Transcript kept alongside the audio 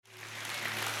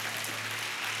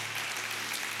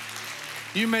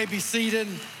You may be seated.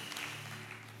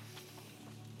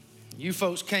 You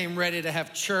folks came ready to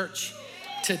have church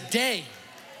today.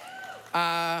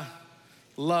 I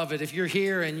love it. If you're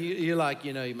here and you're like,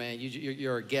 man,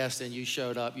 you're a guest and you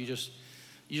showed up, you just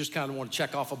kind of want to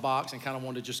check off a box and kind of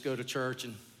want to just go to church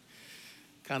and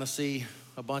kind of see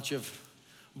a bunch of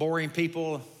boring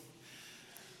people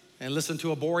and listen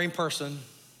to a boring person.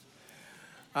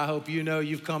 I hope you know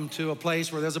you've come to a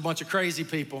place where there's a bunch of crazy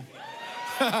people.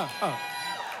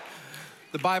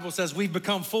 The Bible says we've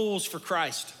become fools for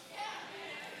Christ.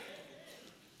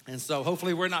 And so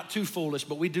hopefully we're not too foolish,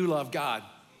 but we do love God.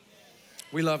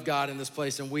 We love God in this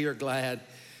place, and we are glad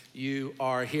you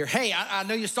are here. Hey, I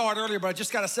know you saw it earlier, but I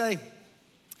just got to say,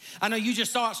 I know you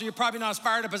just saw it, so you're probably not as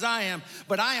fired up as I am,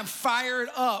 but I am fired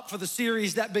up for the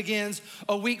series that begins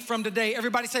a week from today.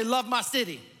 Everybody say, love my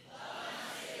city.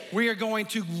 We are going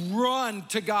to run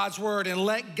to God's word and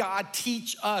let God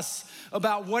teach us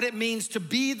about what it means to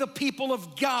be the people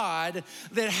of God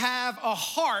that have a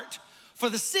heart for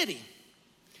the city.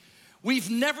 We've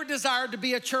never desired to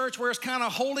be a church where it's kind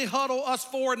of holy huddle, us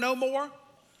four, no more.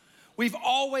 We've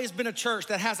always been a church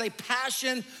that has a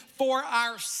passion for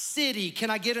our city. Can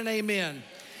I get an amen?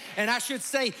 And I should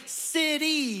say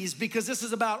cities, because this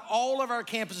is about all of our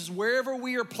campuses, wherever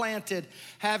we are planted,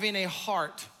 having a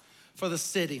heart for the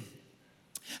city.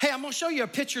 Hey, I'm gonna show you a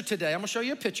picture today. I'm gonna show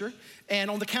you a picture,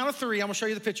 and on the count of three, I'm gonna show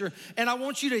you the picture, and I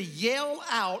want you to yell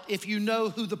out if you know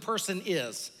who the person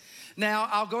is. Now,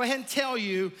 I'll go ahead and tell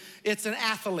you it's an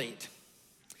athlete.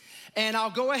 And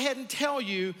I'll go ahead and tell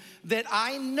you that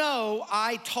I know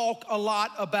I talk a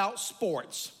lot about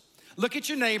sports. Look at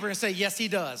your neighbor and say, yes, he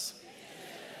does.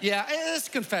 Yeah, it's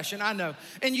a confession, I know.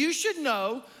 And you should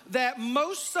know that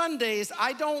most Sundays,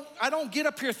 I don't get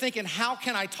up here thinking, how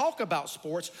can I talk about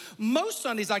sports? Most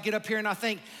Sundays I get up here and I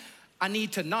think, I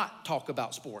need to not talk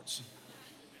about sports.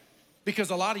 Because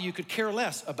a lot of you could care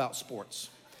less about sports.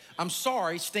 I'm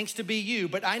sorry, stinks to be you,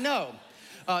 but I know.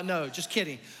 No, just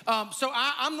kidding. So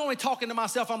I'm only talking to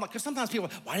myself. I'm like, because sometimes people,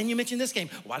 why didn't you mention this game?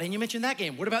 Why didn't you mention that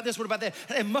game? What about this? What about that?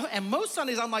 And most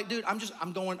Sundays I'm like, dude,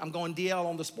 I'm going DL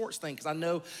on the sports thing because I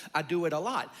know I do it a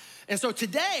lot. And so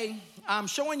today I'm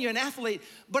showing you an athlete,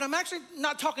 but I'm actually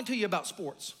not talking to you about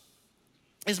sports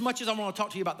as much as I want to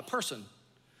talk to you about the person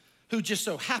who just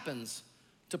so happens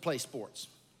to play sports.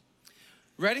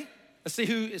 Ready? Let's see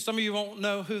who, some of you won't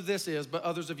know who this is, but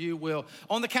others of you will.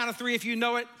 On the count of three, if you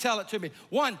know it, tell it to me.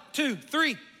 1, 2,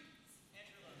 3.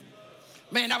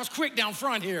 Man, that was quick down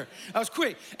front here. That was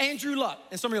quick. Andrew Luck.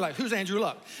 And some of you are like, who's Andrew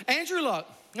Luck? Andrew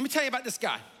Luck, let me tell you about this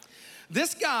guy.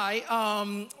 This guy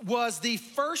was the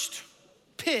first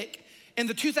pick in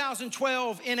the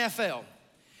 2012 NFL.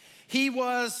 He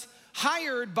was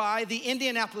hired by the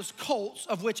Indianapolis Colts,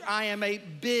 of which I am a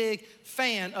big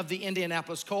fan of the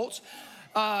Indianapolis Colts.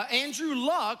 Andrew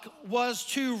Luck was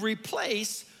to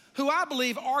replace who I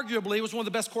believe arguably was one of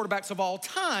the best quarterbacks of all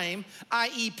time,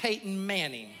 i.e. Peyton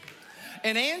Manning.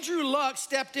 And Andrew Luck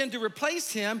stepped in to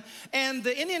replace him, and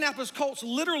the Indianapolis Colts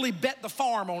literally bet the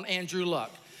farm on Andrew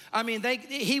Luck. I mean,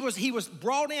 he was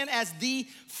brought in as the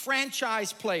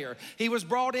franchise player. He was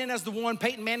brought in as the one.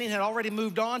 Peyton Manning had already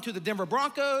moved on to the Denver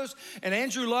Broncos, and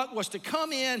Andrew Luck was to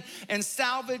come in and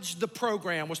salvage the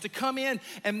program, was to come in,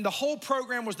 and the whole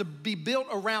program was to be built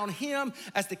around him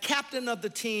as the captain of the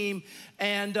team,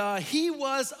 and he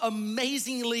was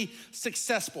amazingly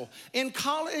successful in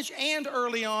college and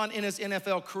early on in his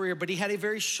NFL career, but he had a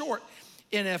very short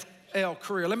NFL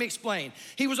career. Let me explain.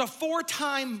 He was a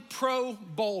 4-time Pro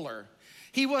Bowler.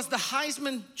 He was the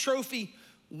Heisman Trophy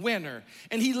winner,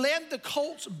 and he led the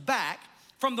Colts back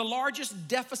from the largest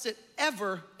deficit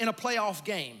ever in a playoff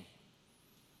game.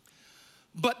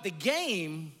 But the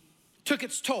game took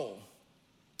its toll.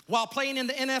 While playing in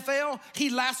the NFL, he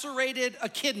lacerated a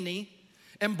kidney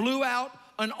and blew out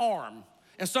an arm.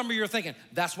 And some of you are thinking,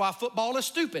 that's why football is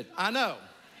stupid. I know.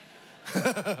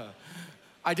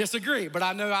 I disagree, but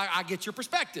I know I get your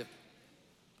perspective.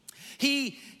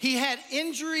 He had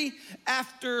injury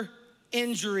after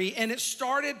injury, and it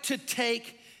started to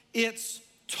take its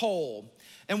toll.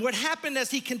 And what happened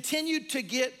as he continued to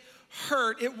get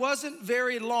hurt, it wasn't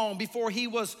very long before he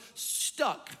was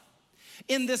stuck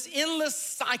in this endless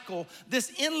cycle,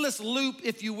 this endless loop,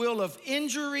 if you will, of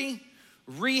injury,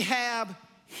 rehab,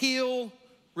 heal,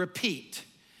 repeat.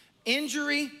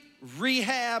 Injury,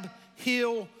 rehab,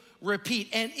 heal, repeat.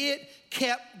 And it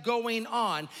kept going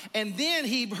on. And then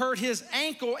he hurt his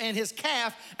ankle and his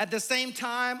calf at the same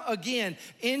time again.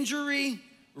 Injury,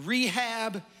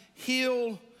 rehab,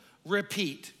 heal,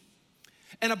 repeat.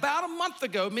 And about a month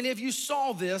ago, many of you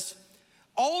saw this,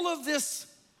 all of this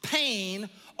pain,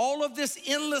 all of this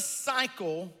endless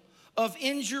cycle of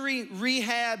injury,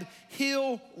 rehab,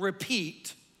 heal,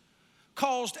 repeat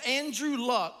caused Andrew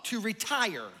Luck to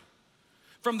retire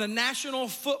from the National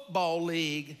Football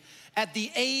League at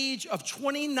the age of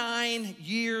 29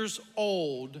 years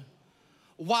old,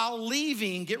 while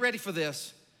leaving, get ready for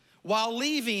this, while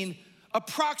leaving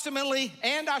approximately,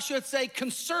 and I should say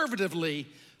conservatively,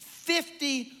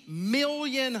 $50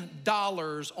 million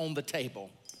on the table.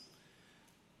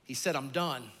 He said, I'm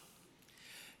done.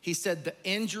 He said, the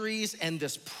injuries and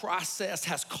this process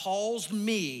has caused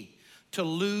me to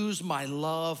lose my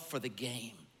love for the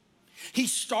game. He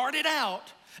started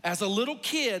out as a little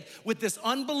kid with this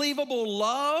unbelievable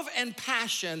love and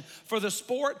passion for the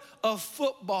sport of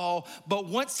football, but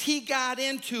once he got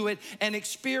into it and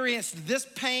experienced this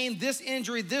pain, this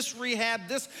injury, this rehab,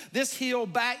 this heal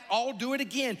back, I'll do it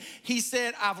again. He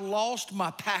said, I've lost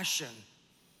my passion.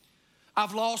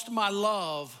 I've lost my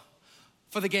love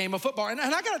for the game of football. And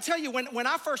I gotta tell you, when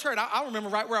I first heard, I remember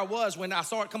right where I was when I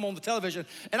saw it come on the television,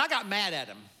 and I got mad at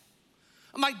him.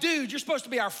 I'm like, dude, you're supposed to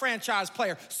be our franchise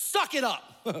player. Suck it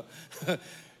up.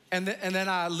 and then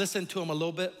I listened to him a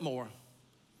little bit more.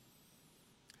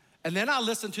 And then I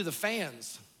listened to the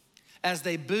fans as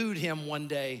they booed him one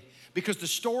day because the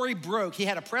story broke. He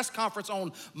had a press conference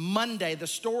on Monday. The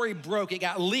story broke. It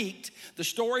got leaked. The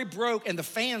story broke, and the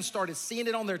fans started seeing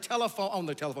it on their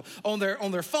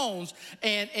phones,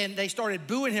 and they started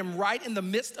booing him right in the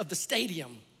midst of the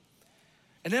stadium.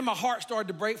 And then my heart started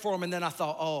to break for him, and then I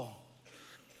thought, oh,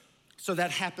 so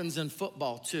that happens in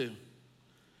football too,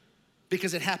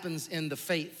 because it happens in the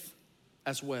faith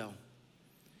as well.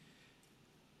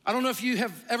 I don't know if you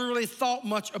have ever really thought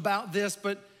much about this,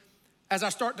 but as I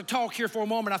start to talk here for a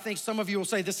moment, I think some of you will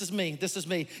say, this is me, this is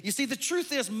me. You see, the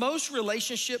truth is most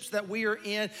relationships that we are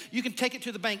in, you can take it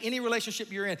to the bank, any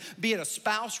relationship you're in, be it a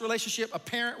spouse relationship, a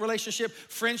parent relationship,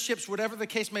 friendships, whatever the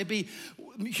case may be,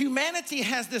 humanity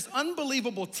has this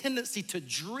unbelievable tendency to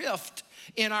drift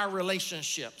in our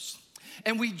relationships.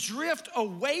 And we drift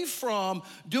away from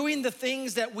doing the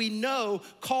things that we know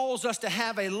calls us to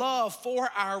have a love for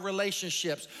our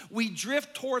relationships. We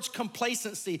drift towards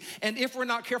complacency. And if we're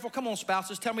not careful, come on,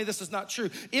 spouses, tell me this is not true.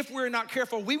 If we're not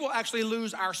careful, we will actually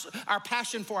lose our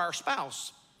passion for our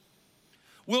spouse.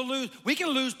 We can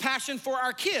lose passion for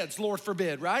our kids, Lord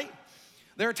forbid, right?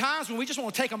 There are times when we just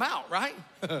want to take them out, right?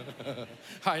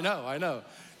 I know.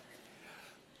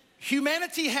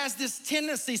 Humanity has this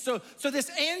tendency, so this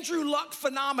Andrew Luck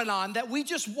phenomenon that we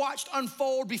just watched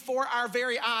unfold before our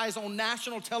very eyes on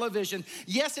national television.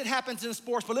 Yes, it happens in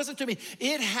sports, but listen to me,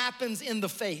 it happens in the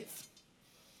faith.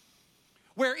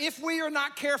 Where if we are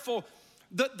not careful,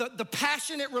 the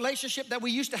passionate relationship that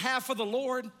we used to have for the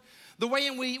Lord, the way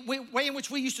in which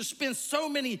we used to spend so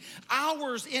many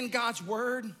hours in God's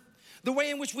word, the way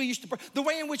in which we used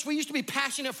to be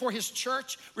passionate for his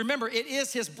church. Remember, it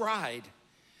is his bride.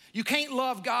 You can't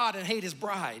love God and hate his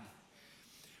bride.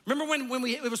 Remember when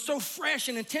it was so fresh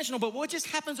and intentional, but what just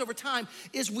happens over time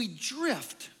is we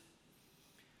drift.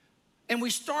 And we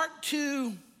start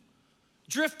to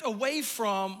drift away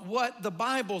from what the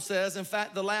Bible says. In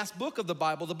fact, the last book of the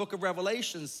Bible, the book of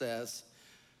Revelation, says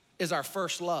is our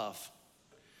first love.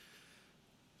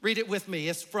 Read it with me.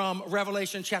 It's from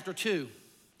Revelation chapter 2,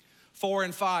 4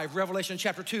 and 5. Revelation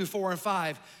chapter 2, 4 and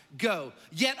 5. Go.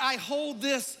 Yet I hold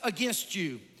this against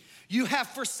you. You have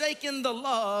forsaken the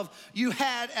love you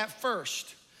had at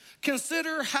first.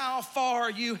 Consider how far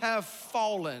you have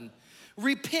fallen.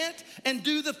 Repent and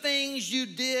do the things you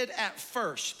did at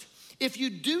first. If you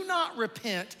do not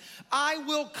repent, I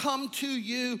will come to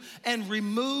you and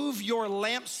remove your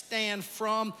lampstand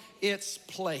from its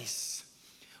place.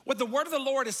 What the word of the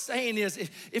Lord is saying is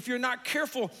if you're not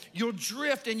careful, you'll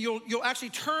drift and you'll actually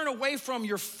turn away from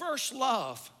your first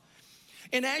love.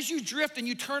 And as you drift and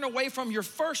you turn away from your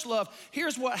first love,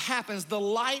 here's what happens. The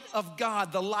light of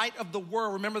God, the light of the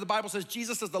world. Remember, the Bible says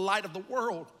Jesus is the light of the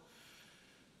world.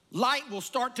 Light will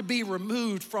start to be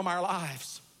removed from our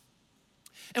lives.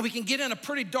 And we can get in a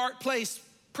pretty dark place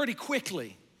pretty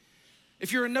quickly.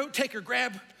 If you're a note taker,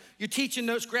 grab your teaching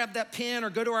notes, grab that pen, or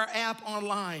go to our app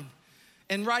online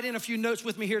and write in a few notes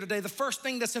with me here today. The first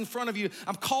thing that's in front of you,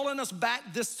 I'm calling us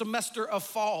back this semester of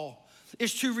fall,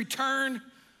 is to return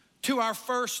to our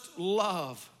first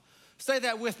love. Say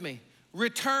that with me.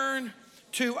 Return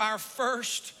to our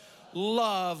first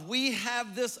love. We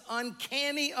have this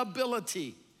uncanny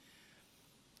ability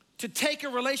to take a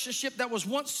relationship that was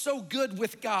once so good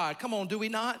with God. Come on, do we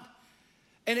not?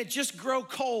 And it just grow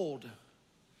cold.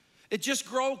 It just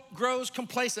grows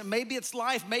complacent. Maybe it's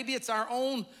life, maybe it's our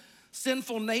own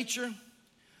sinful nature.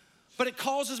 But it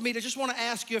causes me to just want to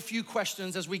ask you a few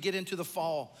questions as we get into the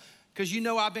fall. because you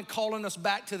know I've been calling us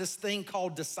back to this thing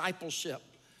called discipleship.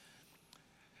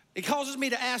 It causes me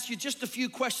to ask you just a few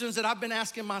questions that I've been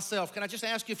asking myself. Can I just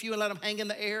ask you a few and let them hang in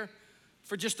the air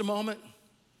for just a moment?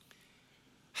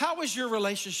 How is your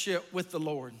relationship with the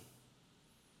Lord?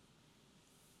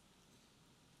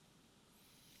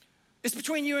 It's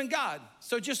between you and God.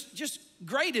 So just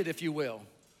grade it, if you will.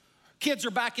 Kids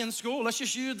are back in school. Let's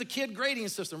just use the kid grading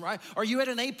system, right? Are you at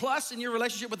an A+ in your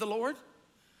relationship with the Lord?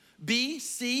 B,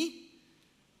 C,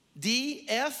 D,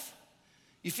 F?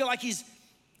 You feel like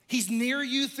he's near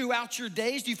you throughout your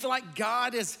days? Do you feel like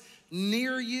God is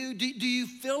near you? Do you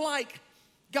feel like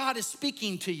God is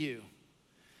speaking to you?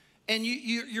 And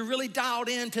you're really dialed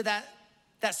into that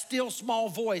still small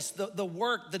voice, the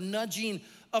work, the nudging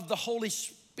of the Holy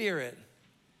Spirit.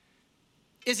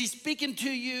 Is he speaking to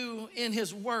you in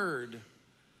his word?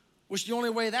 Which the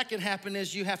only way that can happen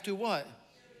is you have to what?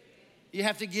 You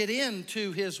have to get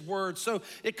into his word. So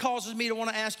it causes me to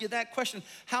want to ask you that question.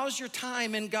 How's your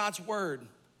time in God's word?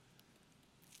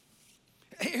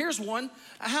 Here's one.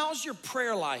 How's your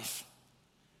prayer life?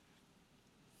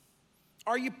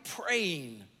 Are you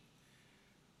praying?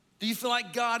 Do you feel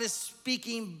like God is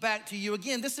speaking back to you?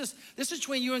 Again, this is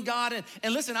between you and God.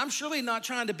 And listen, I'm surely not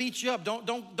trying to beat you up.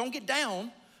 Don't get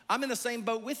down. I'm in the same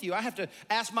boat with you. I have to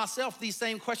ask myself these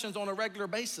same questions on a regular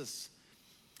basis.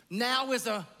 Now is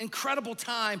an incredible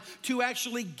time to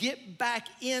actually get back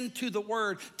into the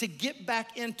word, to get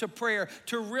back into prayer,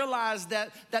 to realize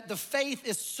that the faith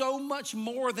is so much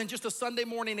more than just a Sunday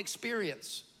morning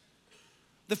experience.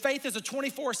 The faith is a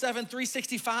 24/7,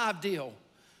 365 deal.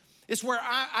 It's where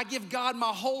I give God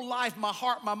my whole life, my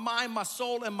heart, my mind, my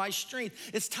soul, and my strength.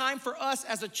 It's time for us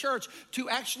as a church to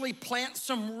actually plant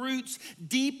some roots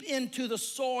deep into the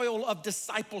soil of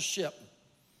discipleship.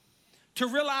 To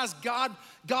realize God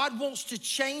wants to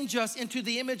change us into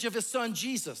the image of his son,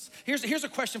 Jesus. Here's a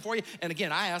question for you. And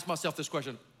again, I ask myself this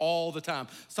question all the time.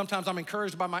 Sometimes I'm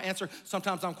encouraged by my answer.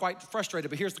 Sometimes I'm quite frustrated.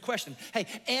 But here's the question. Hey,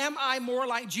 am I more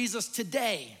like Jesus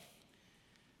today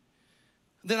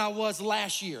than I was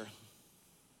last year?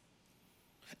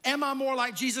 Am I more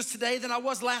like Jesus today than I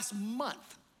was last month?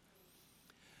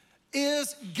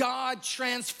 Is God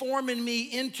transforming me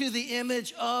into the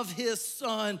image of his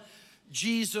son,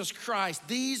 Jesus Christ?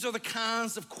 These are the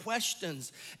kinds of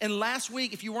questions. And last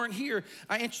week, if you weren't here,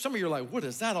 I answered. Some of you are like, what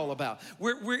is that all about?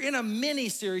 We're in a mini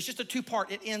series, just a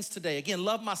 2-part. It ends today. Again,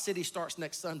 Love My City starts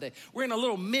next Sunday. We're in a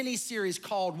little mini series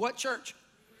called what, church?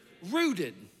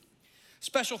 Rooted.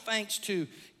 Special thanks to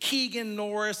Keegan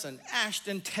Norris and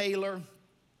Ashton Taylor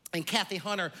and Kathy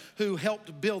Hunter, who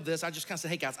helped build this. I just kind of said,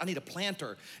 hey guys, I need a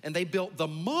planter. And they built the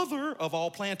mother of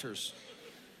all planters.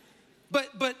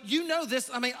 But you know this,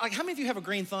 I mean, like how many of you have a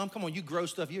green thumb? Come on, you grow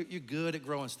stuff, you're good at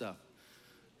growing stuff.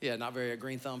 Yeah, not very a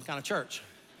green thumb kind of church.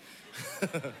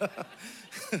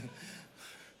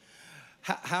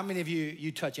 How many of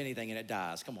you touch anything and it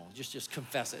dies? Come on, just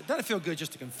confess it. Doesn't it feel good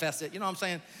just to confess it? You know what I'm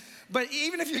saying? But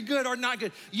even if you're good or not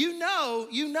good, you know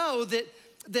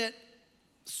that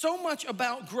so much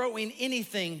about growing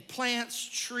anything, plants,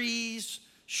 trees,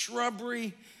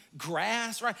 shrubbery,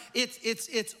 grass, right?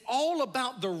 It's all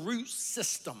about the root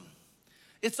system.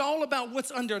 It's all about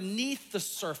what's underneath the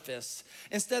surface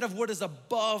instead of what is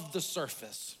above the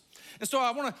surface. And so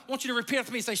I want you to repeat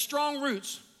after me. Say, strong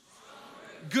roots,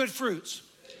 good fruits.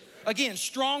 Again,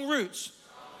 strong roots,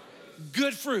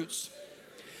 good fruits.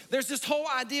 There's this whole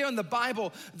idea in the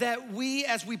Bible that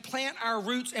as we plant our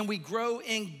roots and we grow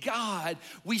in God,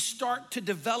 we start to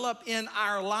develop in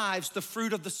our lives the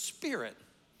fruit of the Spirit.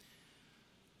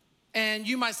 And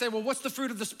you might say, well, what's the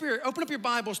fruit of the Spirit? Open up your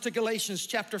Bibles to Galatians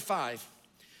chapter 5.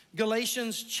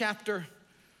 Galatians chapter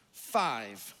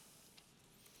 5.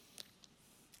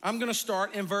 I'm gonna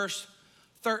start in verse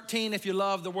 13. If you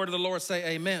love the word of the Lord,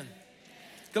 say amen.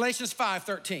 Galatians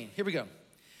 5:13. Here we go.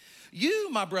 You,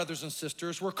 my brothers and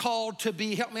sisters, were called to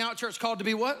be, help me out, church, called to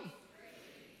be what? Free.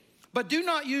 But do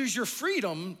not use your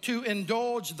freedom to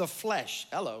indulge the flesh.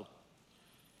 Hello.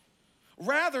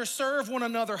 Rather, serve one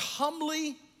another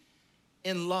humbly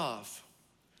in love.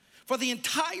 For the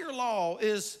entire law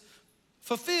is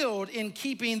fulfilled in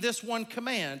keeping this one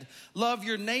command: love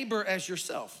your neighbor as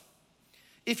yourself.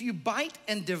 If you bite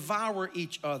and devour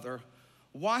each other,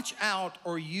 watch out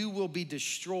or you will be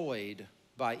destroyed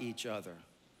by each other.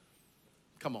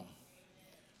 Come on.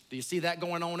 Do you see that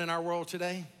going on in our world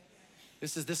today?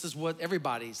 This is what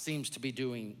everybody seems to be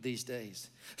doing these days.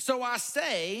 So I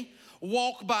say,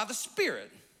 walk by the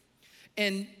Spirit,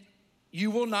 and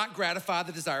you will not gratify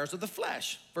the desires of the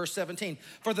flesh. Verse 17,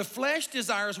 for the flesh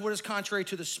desires what is contrary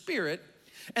to the Spirit,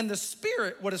 and the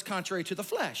Spirit what is contrary to the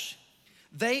flesh.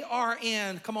 They are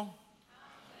in, come on,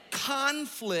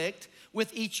 conflict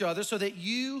with each other so that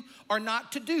you are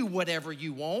not to do whatever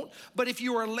you want. But if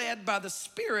you are led by the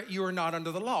Spirit, you are not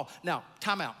under the law. Now,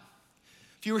 time out.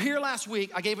 If you were here last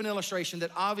week, I gave an illustration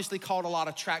that obviously caught a lot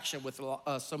of traction with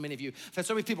so many of you. I've had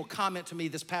so many people comment to me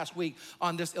this past week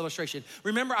on this illustration.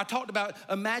 Remember, I talked about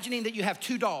imagining that you have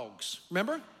two dogs.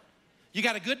 Remember? You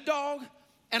got a good dog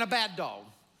and a bad dog.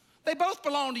 They both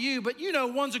belong to you, but you know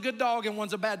one's a good dog and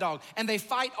one's a bad dog, and they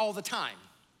fight all the time.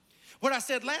 What I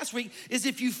said last week is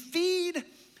if you feed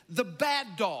the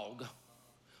bad dog,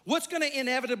 what's gonna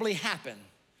inevitably happen?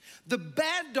 The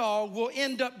bad dog will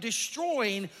end up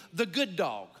destroying the good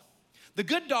dog. The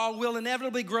good dog will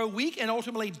inevitably grow weak and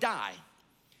ultimately die.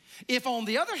 If, on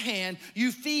the other hand,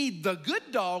 you feed the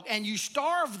good dog and you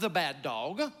starve the bad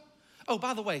dog. Oh,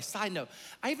 by the way, side note,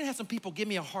 I even had some people give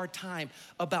me a hard time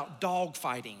about dog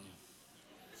fighting.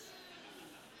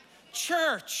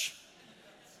 Church,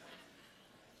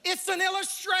 it's an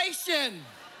illustration.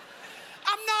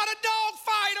 I'm not a dog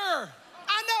fighter.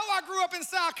 I know I grew up in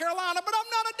South Carolina, but I'm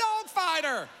not a dog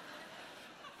fighter.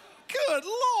 Good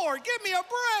Lord, give me a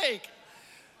break.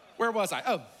 Where was I?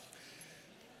 Oh,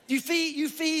 you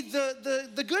feed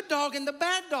the good dog, and the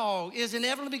bad dog is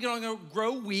inevitably going to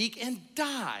grow weak and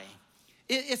die.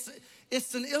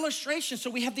 It's an illustration. So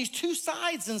we have these two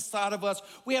sides inside of us.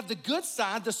 We have the good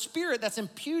side, the Spirit that's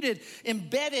imputed,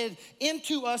 embedded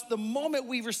into us the moment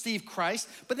we receive Christ.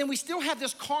 But then we still have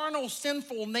this carnal,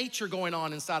 sinful nature going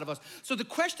on inside of us. So the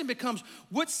question becomes,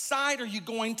 which side are you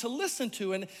going to listen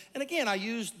to? And again, I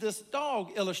used this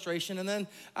dog illustration, and then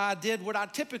I did what I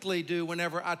typically do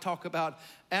whenever I talk about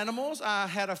animals. I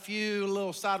had a few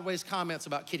little sideways comments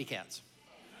about kitty cats.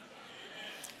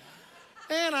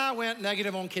 And I went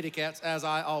negative on kitty cats, as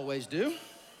I always do.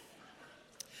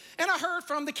 And I heard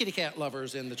from the kitty cat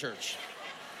lovers in the church.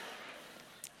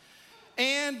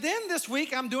 And then this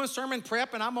week, I'm doing sermon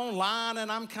prep, and I'm online,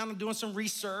 and I'm kind of doing some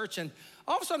research, and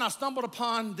all of a sudden, I stumbled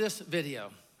upon this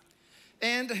video.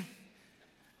 And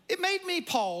it made me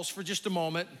pause for just a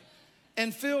moment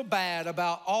and feel bad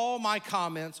about all my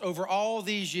comments over all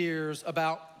these years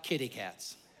about kitty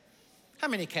cats. How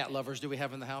many cat lovers do we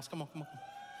have in the house? Come on, come on.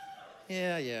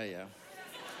 Yeah.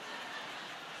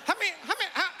 How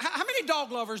many dog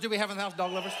lovers do we have in the house?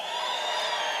 Dog lovers?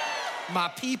 My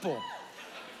people.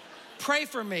 Pray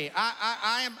for me.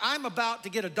 I'm about to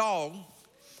get a dog,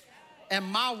 and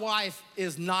my wife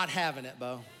is not having it,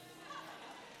 Bo.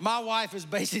 My wife is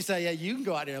basically saying, yeah, you can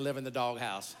go out there and live in the dog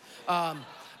house.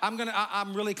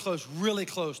 I'm really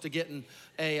close to getting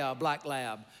a black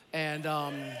lab. And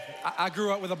I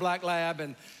grew up with a black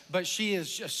lab, but she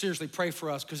is just, seriously, pray for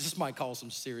us, because this might cause some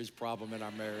serious problem in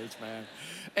our marriage, man.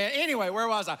 And anyway, where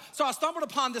was I? So I stumbled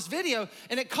upon this video,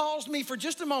 and it caused me for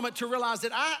just a moment to realize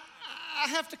that I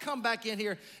have to come back in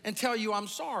here and tell you I'm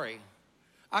sorry.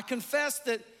 I confess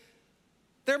that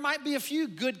there might be a few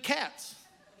good cats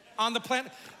on the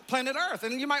planet Earth.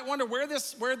 And you might wonder where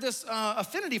this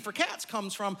affinity for cats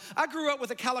comes from. I grew up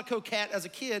with a calico cat as a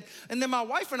kid, and then my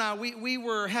wife and I, we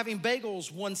were having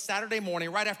bagels one Saturday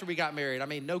morning right after we got married. I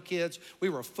mean, no kids. We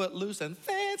were footloose and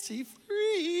fancy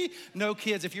free. No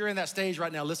kids. If you're in that stage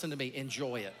right now, listen to me.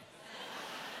 Enjoy it.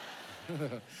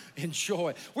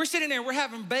 Enjoy. We're sitting there, we're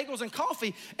having bagels and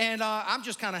coffee, and I'm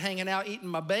just kind of hanging out, eating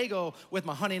my bagel with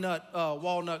my honey nut,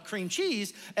 walnut cream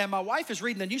cheese, and my wife is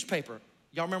reading the newspaper.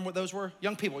 Y'all remember what those were?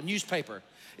 Young people, newspaper.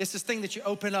 It's this thing that you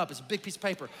open up. It's a big piece of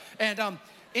paper. And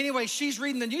anyway, she's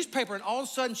reading the newspaper, and all of a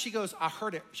sudden she goes, I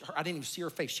heard it. I didn't even see her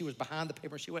face. She was behind the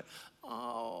paper, and she went,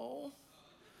 oh.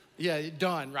 Yeah,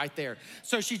 done right there.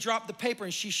 So she dropped the paper,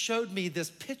 and she showed me this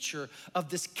picture of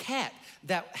this cat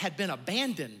that had been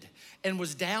abandoned and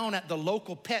was down at the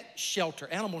local pet shelter,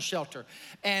 animal shelter.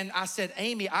 And I said,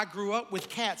 Amy, I grew up with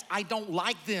cats. I don't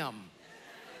like them.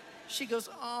 She goes,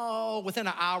 oh, within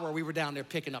an hour, we were down there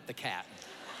picking up the cat.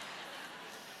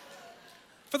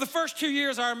 For the first 2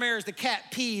 years of our marriage, the cat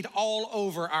peed all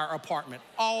over our apartment,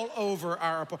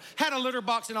 Had a litter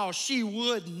box and all. She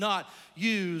would not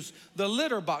use the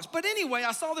litter box. But anyway,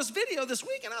 I saw this video this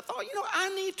week, and I thought,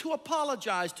 I need to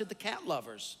apologize to the cat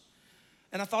lovers.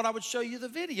 And I thought I would show you the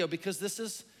video, because this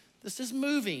is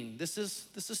moving. This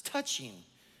is touching.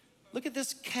 Look at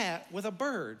this cat with a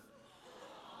bird.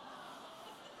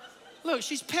 Look,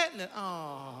 she's petting it.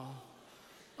 Oh.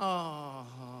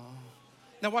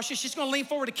 Now watch this. She's gonna lean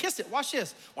forward to kiss it. Watch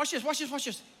this.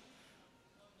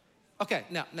 Okay,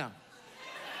 now.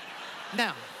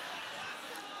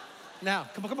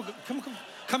 Come on.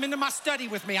 Come into my study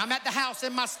with me. I'm at the house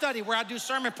in my study where I do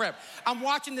sermon prep. I'm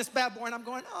watching this bad boy, and I'm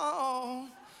going, oh,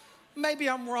 maybe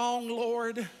I'm wrong,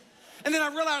 Lord. And then I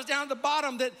realized down at the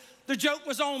bottom that The joke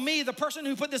was on me. The person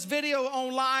who put this video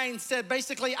online said,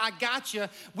 basically, I got you.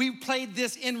 We played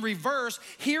this in reverse.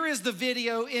 Here is the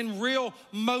video in real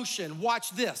motion.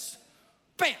 Watch this.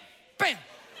 Bam, bam,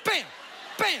 bam,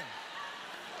 bam.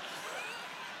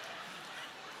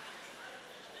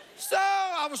 So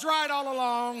I was right all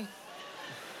along.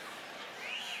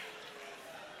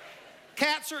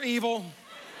 Cats are evil.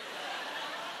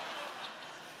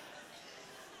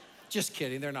 Just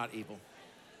kidding, they're not evil.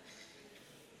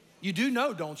 You do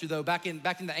know, don't you, though, back in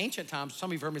the ancient times, some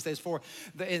of you have heard me say this before,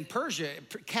 in Persia,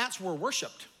 cats were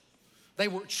worshiped. They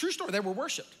were, true story, they were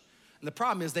worshiped. And the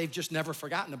problem is they've just never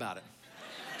forgotten about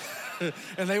it.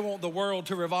 And they want the world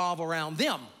to revolve around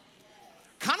them.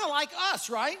 Kind of like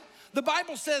us, right? The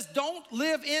Bible says don't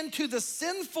live into the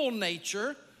sinful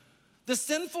nature, the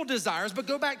sinful desires, but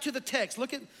go back to the text.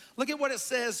 Look at what it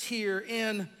says here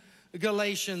in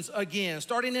Galatians again,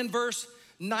 starting in verse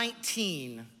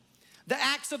 19. The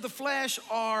acts of the flesh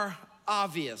are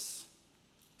obvious: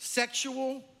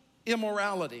 sexual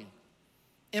immorality,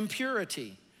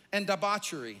 impurity and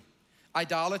debauchery,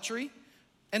 idolatry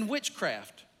and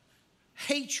witchcraft,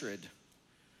 hatred,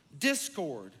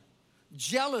 discord,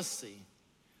 jealousy,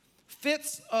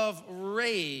 fits of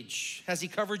rage. Has he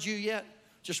covered you yet?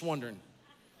 Just wondering.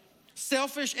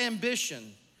 Selfish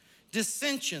ambition,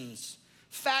 dissensions,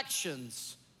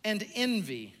 factions and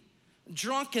envy,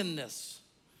 drunkenness,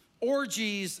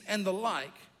 orgies, and the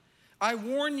like. I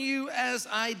warn you, as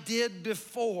I did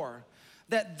before,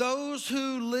 that those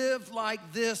who live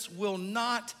like this will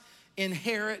not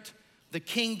inherit the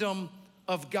kingdom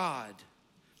of God.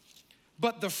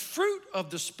 But the fruit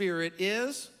of the Spirit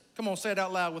is, come on, say it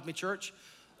out loud with me, church.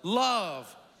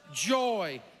 Love,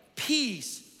 joy,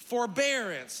 peace,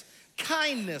 forbearance,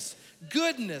 kindness,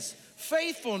 goodness,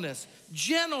 faithfulness,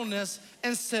 gentleness,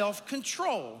 and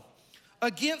self-control.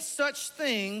 Against such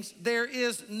things there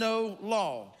is no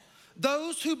law.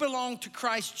 Those who belong to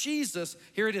Christ Jesus,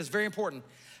 here it is, very important,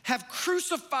 have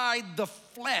crucified the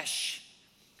flesh.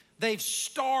 They've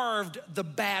starved the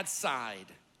bad side.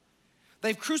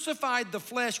 They've crucified the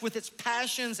flesh with its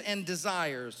passions and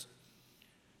desires.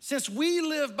 Since we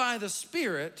live by the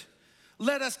Spirit,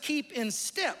 let us keep in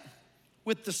step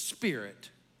with the Spirit.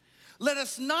 Let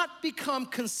us not become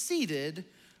conceited,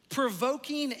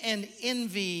 provoking and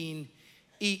envying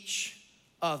each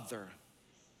other.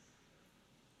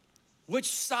 Which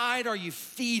side are you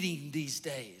feeding these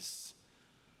days?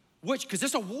 Because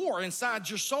there's a war inside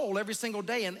your soul every single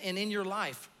day and in your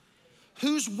life.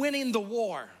 Who's winning the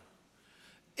war?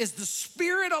 Is the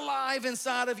Spirit alive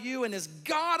inside of you, and is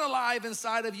God alive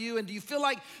inside of you? And do you feel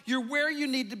like you're where you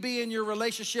need to be in your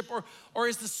relationship, or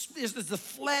is the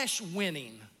flesh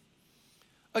winning?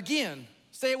 Again,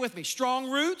 say it with me. Strong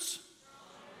roots,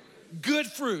 good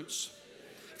fruits.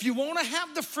 If you want to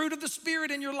have the fruit of the Spirit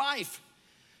in your life,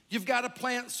 you've got to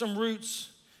plant some roots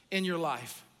in your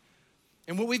life.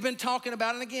 And what we've been talking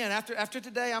about, and again, after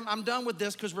today, I'm done with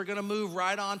this because we're going to move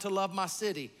right on to Love My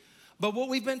City. But what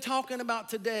we've been talking about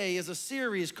today is a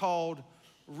series called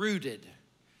Rooted.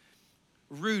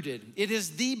 Rooted. It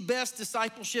is the best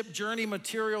discipleship journey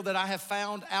material that I have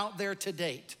found out there to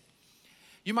date.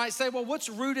 You might say, well, what's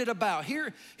Rooted about?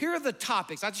 Here are the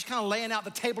topics. I'm just kind of laying out the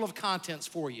table of contents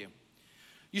for you.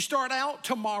 You start out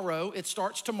tomorrow. It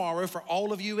starts tomorrow for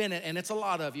all of you in it, and it's a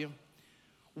lot of you.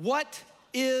 What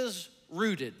is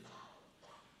rooted?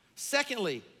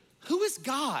 Secondly, who is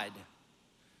God?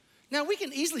 Now, we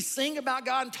can easily sing about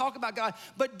God and talk about God,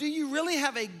 but do you really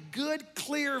have a good,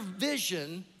 clear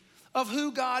vision of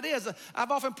who God is? I've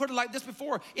often put it like this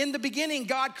before. In the beginning,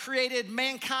 God created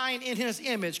mankind in his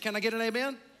image. Can I get an amen?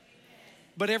 Amen.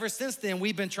 But ever since then,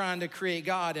 we've been trying to create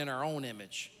God in our own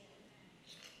image.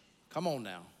 Come on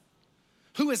now.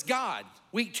 Who is God?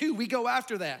 Week 2, we go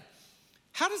after that.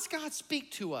 How does God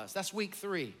speak to us? That's week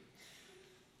 3.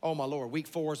 Oh my Lord, week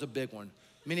 4 is a big one.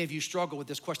 Many of you struggle with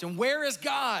this question. Where is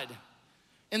God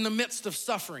in the midst of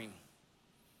suffering?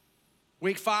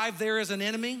 Week 5, there is an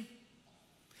enemy.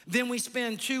 Then we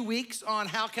spend 2 weeks on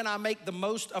how can I make the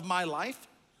most of my life?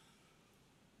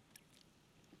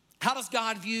 How does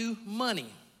God view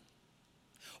money?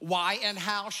 Why and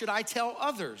how should I tell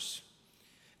others?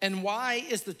 And why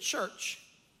is the church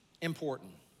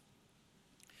important?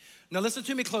 Now listen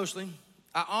to me closely.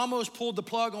 I almost pulled the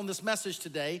plug on this message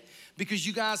today because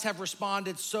you guys have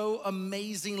responded so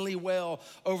amazingly well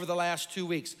over the last 2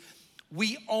 weeks.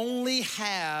 We only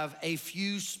have a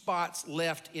few spots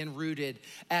left in Rooted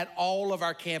at all of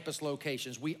our campus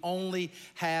locations. We only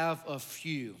have a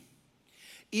few.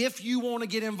 If you want to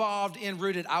get involved in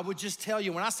Rooted, I would just tell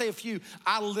you, when I say a few,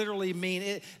 I literally mean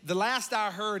it. The last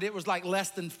I heard, it was like less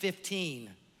than 15.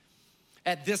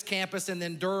 at this campus, and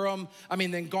then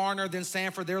then Garner, then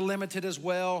Sanford, they're limited as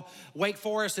well. Wake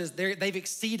Forest, they've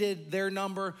exceeded their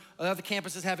number. Other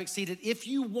campuses have exceeded. If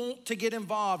you want to get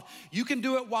involved, you can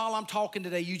do it while I'm talking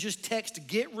today. You just text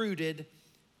Get Rooted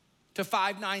to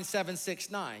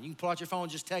 59769. You can pull out your phone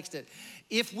and just text it.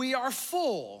 If we are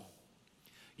full,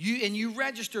 you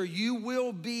register, you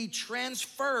will be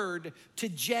transferred to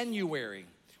January.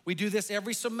 We do this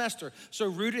every semester. So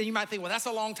Rooted, and you might think, well, that's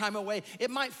a long time away. It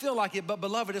might feel like it, but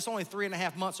beloved, it's only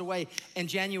 3.5 months away, and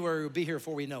January will be here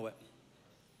before we know it.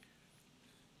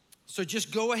 So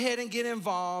just go ahead and get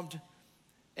involved,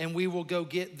 and we will go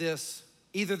get this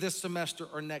either this semester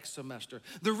or next semester.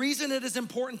 The reason it is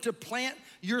important to plant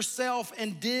yourself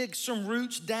and dig some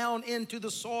roots down into the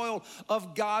soil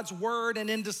of God's word and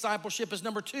in discipleship is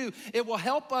number 2, it will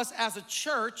help us as a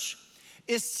church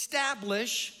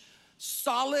establish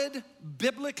solid,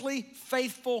 biblically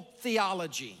faithful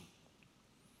theology.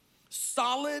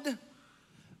 Solid,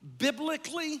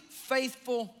 biblically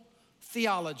faithful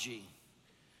theology.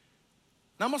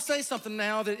 Now I'm gonna say something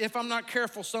now that if I'm not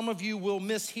careful, some of you will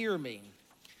mishear me.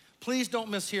 Please don't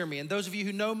mishear me. And those of you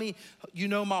who know me, you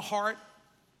know my heart.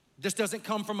 This doesn't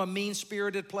come from a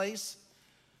mean-spirited place.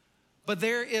 But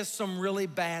there is some really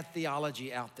bad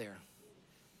theology out there.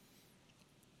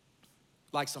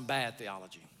 Like some bad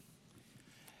theology.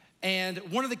 And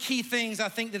one of the key things I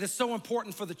think that is so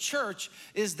important for the church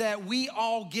is that we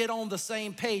all get on the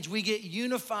same page. We get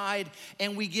unified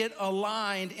and we get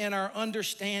aligned in our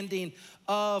understanding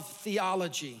of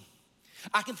theology.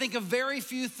 I can think of very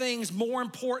few things more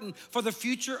important for the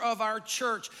future of our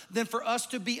church than for us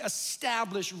to be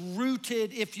established,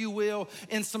 rooted, if you will,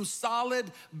 in some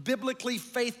solid, biblically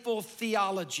faithful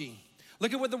theology.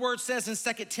 Look at what the word says in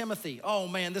 2 Timothy. Oh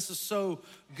man, this is so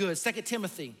good. 2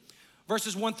 Timothy,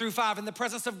 verses 1-5. In the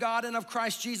presence of God and of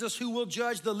Christ Jesus, who will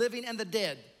judge the living and the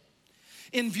dead,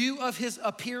 in view of his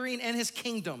appearing and his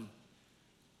kingdom,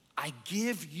 I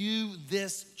give you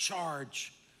this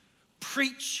charge.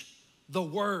 Preach the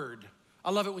word.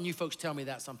 I love it when you folks tell me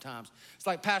that sometimes. It's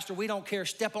like, Pastor, we don't care.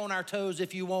 Step on our toes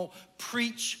if you won't.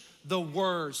 Preach the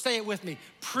word. Say it with me.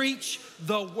 Preach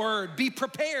the word. Be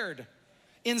prepared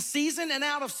in season and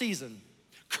out of season.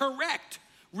 Correct,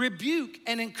 rebuke,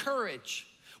 and encourage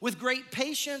with great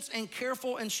patience and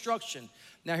careful instruction.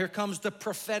 Now here comes the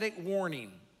prophetic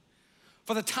warning.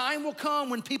 For the time will come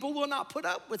when people will not put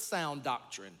up with sound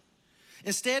doctrine.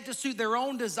 Instead, to suit their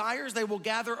own desires, they will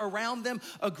gather around them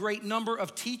a great number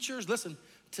of teachers, listen,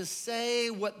 to say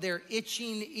what their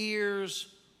itching ears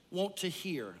want to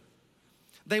hear.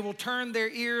 They will turn their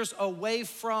ears away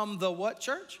from the what,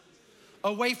 church?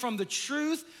 Away from the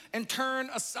truth and turn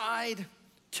aside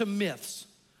to myths.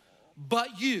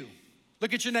 But you,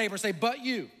 look at your neighbor and say, but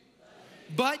you.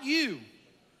 But you.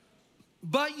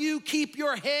 But you keep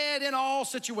your head in all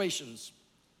situations.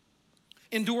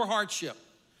 Endure hardship.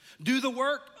 Do the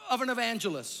work of an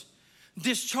evangelist.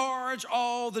 Discharge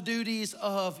all the duties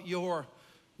of your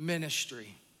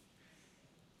ministry.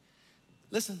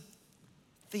 Listen,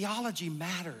 theology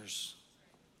matters.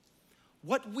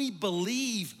 What we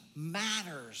believe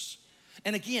matters.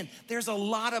 And again, there's a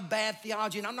lot of bad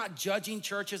theology, and I'm not judging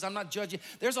churches, I'm not judging.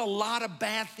 There's a lot of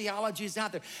bad theologies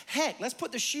out there. Heck, let's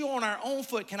put the shoe on our own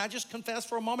foot. Can I just confess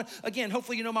for a moment? Again,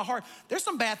 hopefully you know my heart. There's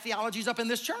some bad theologies up in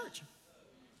this church.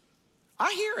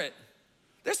 I hear it.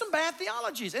 There's some bad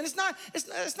theologies, and it's not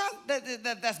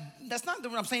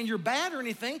what I'm saying you're bad or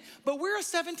anything, but we're a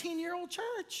 17-year-old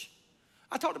church.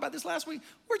 I talked about this last week.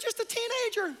 We're just a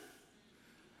teenager.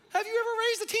 Have you ever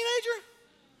raised a teenager?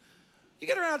 You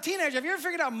get around a teenager, have you ever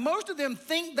figured out most of them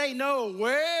think they know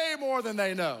way more than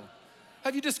they know?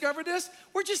 Have you discovered this?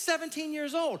 We're just 17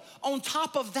 years old. On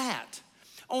top of that,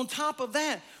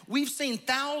 we've seen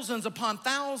thousands upon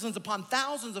thousands upon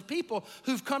thousands of people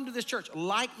who've come to this church,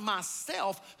 like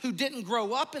myself, who didn't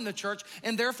grow up in the church,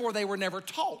 and therefore they were never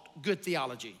taught good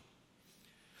theology.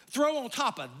 Throw on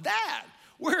top of that,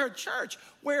 we're a church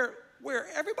where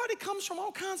everybody comes from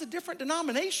all kinds of different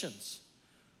denominations.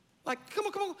 Like, come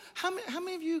on. How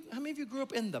many of you grew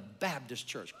up in the Baptist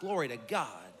church? Glory to God.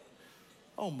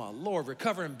 Oh my Lord,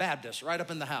 recovering Baptist right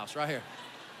up in the house, right here.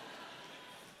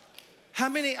 How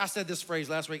many, I said this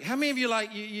phrase last week, how many of you like,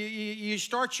 you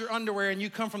start your underwear and you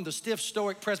come from the stiff,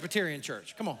 stoic Presbyterian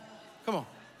church? Come on.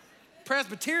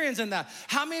 Presbyterians in that.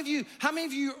 How many of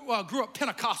you grew up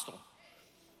Pentecostal?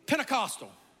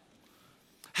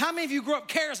 How many of you grew up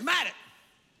charismatic?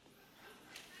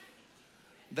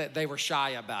 They were shy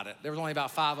about it. There was only about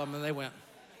 5 of them and they went.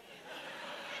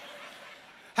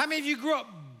 How many of you grew up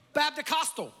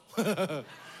Baptist-costal?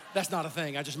 That's not a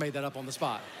thing, I just made that up on the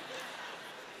spot.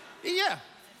 Yeah.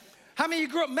 How many of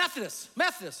you grew up Methodist?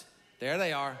 There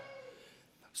they are.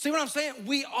 See what I'm saying?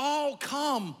 We all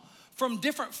come from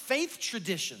different faith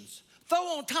traditions. Throw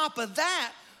on top of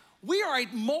that, we are a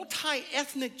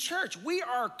multi-ethnic church. We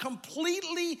are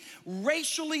completely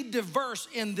racially diverse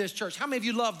in this church. How many of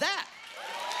you love that?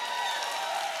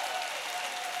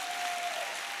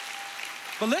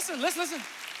 But listen.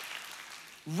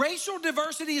 Racial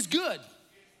diversity is good.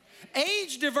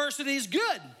 Age diversity is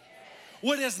good.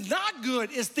 What is not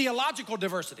good is theological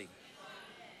diversity.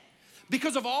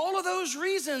 Because of all of those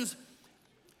reasons,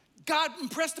 God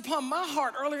impressed upon my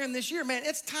heart earlier in this year, man,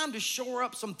 it's time to shore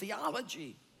up some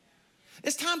theology.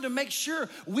 It's time to make sure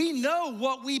we know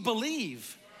what we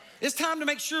believe. It's time to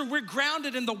make sure we're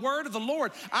grounded in the word of the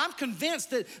Lord. I'm convinced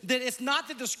that it's not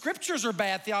that the scriptures are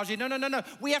bad theology. No.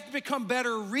 We have to become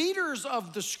better readers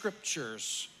of the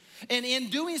scriptures. And in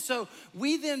doing so,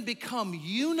 we then become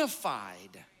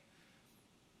unified.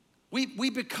 We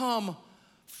become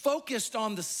focused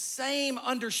on the same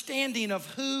understanding of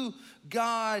who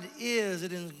God is.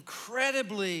 It is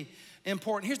incredibly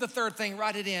important. Here's the third thing,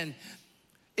 write it in.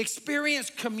 Experience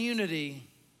community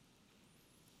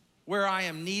where I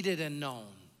am needed and known.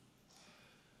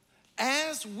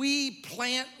 As we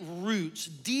plant roots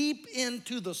deep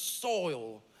into the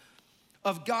soil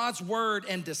of God's word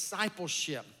and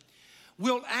discipleship,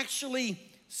 we'll actually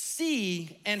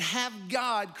see and have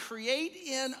God create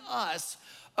in us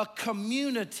a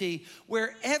community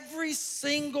where every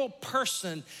single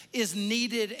person is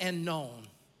needed and known.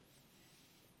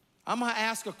 I'm gonna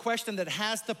ask a question that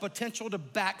has the potential to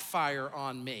backfire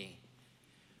on me.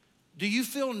 Do you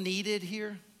feel needed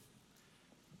here?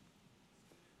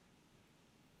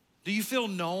 Do you feel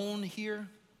known here?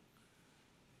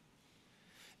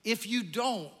 If you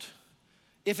don't,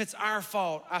 if it's our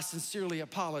fault, I sincerely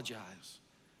apologize.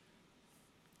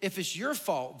 If it's your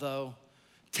fault, though,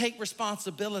 take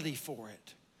responsibility for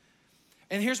it.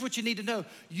 And here's what you need to know.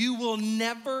 You will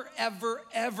never,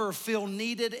 ever feel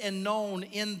needed and known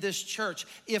in this church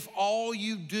if all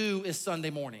you do is Sunday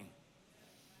morning.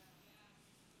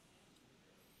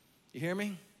 You hear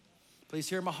me? Please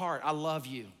hear my heart. I love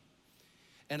you.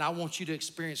 And I want you to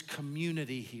experience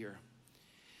community here.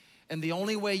 And the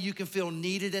only way you can feel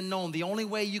needed and known, the only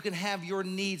way you can have your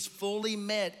needs fully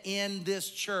met in this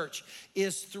church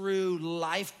is through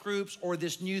life groups or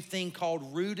this new thing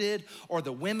called Rooted, or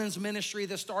the women's ministry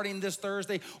that's starting this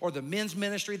Thursday, or the men's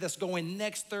ministry that's going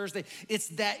next Thursday. It's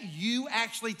that you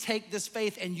actually take this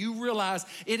faith and you realize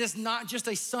it is not just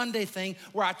a Sunday thing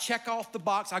where I check off the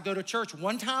box, I go to church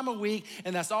one time a week,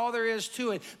 and that's all there is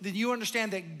to it. Then you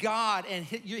understand that God and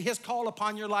his call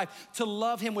upon your life to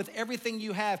love him with everything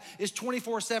you have is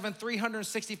 24/7,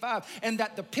 365. And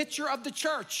that the picture of the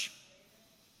church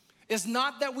is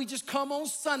not that we just come on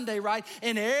Sunday, right?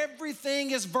 And everything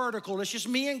is vertical. It's just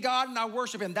me and God and I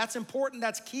worship him. That's important,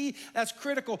 that's key, that's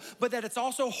critical. But that it's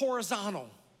also horizontal,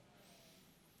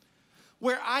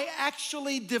 where I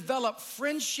actually develop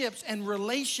friendships and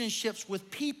relationships with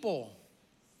people.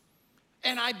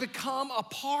 And I become a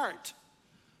part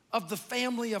of the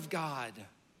family of God.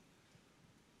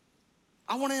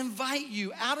 I want to invite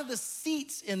you out of the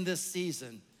seats in this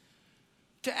season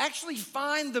to actually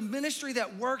find the ministry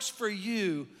that works for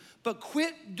you, but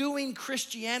quit doing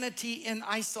Christianity in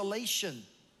isolation.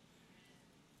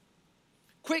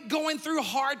 Quit going through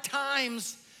hard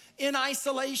times in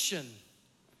isolation.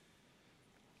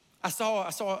 I saw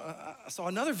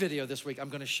another video this week I'm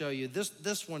going to show you.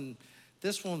 This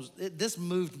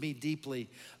moved me deeply.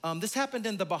 This happened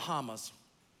in the Bahamas.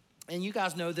 And you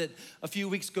guys know that a few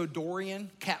weeks ago,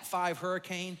 Dorian, Cat 5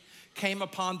 hurricane, came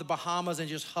upon the Bahamas and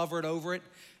just hovered over it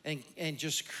and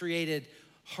just created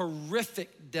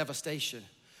horrific devastation.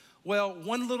 Well,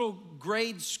 one little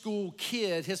grade school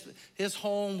kid, his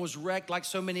home was wrecked like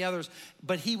so many others,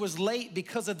 but he was late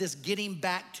because of this getting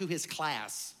back to his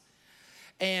class.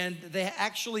 And they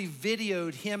actually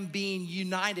videoed him being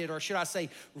united, or should I say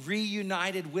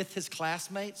reunited with his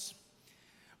classmates.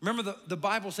 Remember, the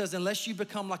Bible says, unless you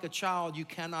become like a child, you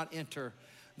cannot enter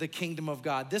the kingdom of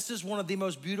God. This is one of the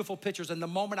most beautiful pictures. And the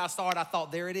moment I saw it, I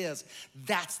thought, there it is.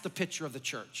 That's the picture of the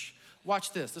church.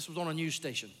 Watch this. This was on a news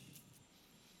station.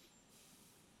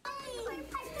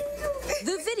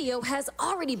 The video has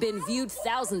already been viewed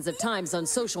thousands of times on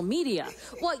social media.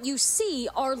 What you see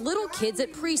are little kids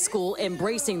at preschool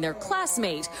embracing their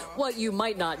classmate. What you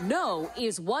might not know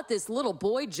is what this little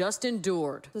boy just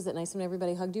endured. Was it nice when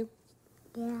everybody hugged you?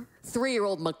 Yeah.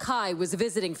 3-year-old Makai was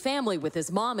visiting family with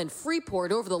his mom in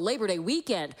Freeport over the Labor Day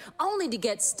weekend, only to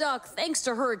get stuck thanks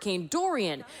to Hurricane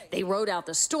Dorian. They rode out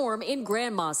the storm in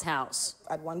Grandma's house.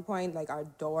 At one point, our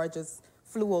door just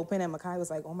flew open, and Makai was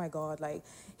like, oh my God, like,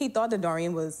 he thought that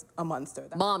Dorian was a monster.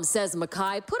 Mom says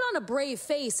Makai put on a brave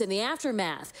face in the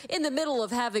aftermath, in the middle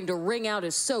of having to wring out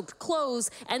his soaked clothes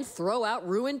and throw out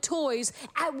ruined toys.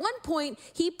 At one point,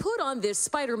 he put on this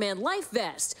Spider-Man life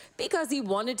vest because he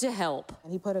wanted to help.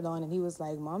 And he put it on and he was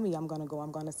like, Mommy, I'm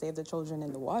gonna save the children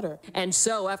in the water. And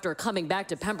so after coming back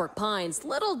to Pembroke Pines,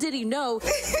 little did he know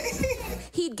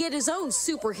he'd get his own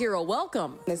superhero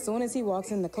welcome. As soon as he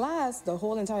walks in the class, the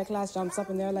whole entire class jumps up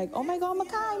and they're like, oh my God,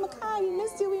 Makai,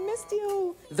 we missed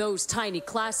you. Those tiny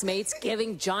classmates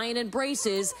giving giant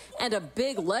embraces and a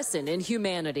big lesson in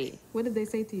humanity. What did they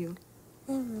say to you?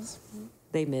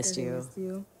 They missed you. Missed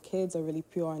you. Kids are really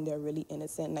pure and they're really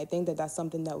innocent. And I think that that's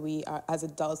something that we are, as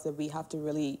adults, that we have to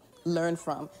really learn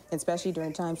from, especially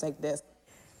during times like this.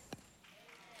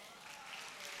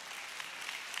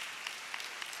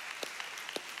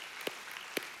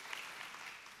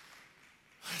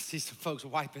 I see some folks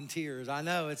wiping tears. I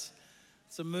know it's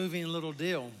a moving little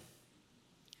deal.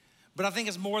 But I think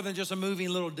it's more than just a moving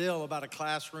little deal about a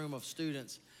classroom of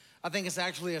students. I think it's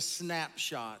actually a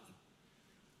snapshot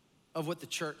of what the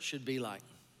church should be like.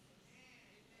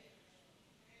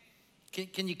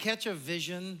 Can you catch a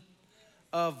vision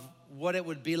of what it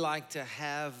would be like to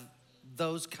have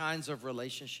those kinds of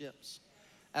relationships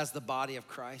as the body of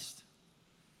Christ?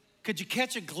 Could you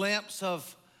catch a glimpse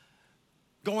of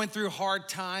going through hard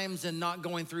times and not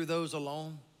going through those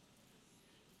alone?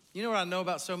 You know what I know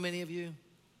about so many of you?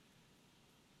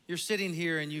 You're sitting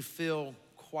here and you feel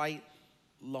quite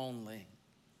lonely.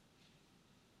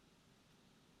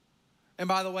 And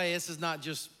by the way, this is not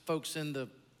just folks in the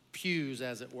pews,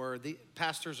 as it were. The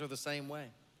pastors are the same way.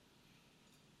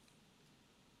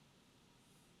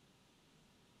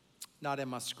 Not in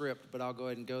my script, but I'll go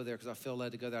ahead and go there because I feel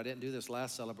led to go there. I didn't do this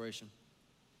last celebration.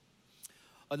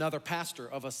 Another pastor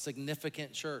of a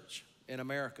significant church in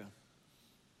America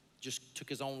just took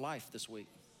his own life this week.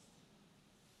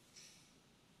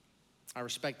 I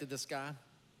respected this guy,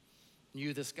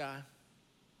 knew this guy.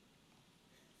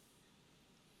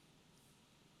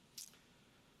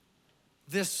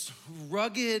 This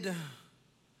rugged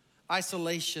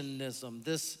isolationism,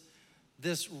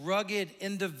 this rugged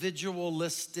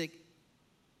individualistic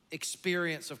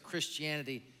experience of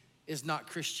Christianity is not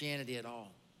Christianity at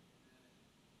all.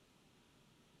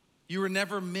 You were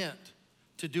never meant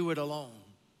to do it alone.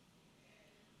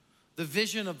 The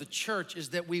vision of the church is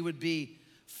that we would be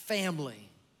family,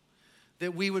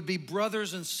 that we would be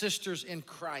brothers and sisters in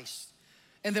Christ,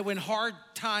 and that when hard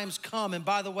times come, and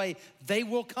by the way, they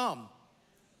will come.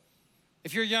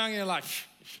 If you're young and you're like,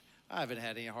 I haven't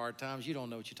had any hard times, you don't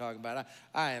know what you're talking about.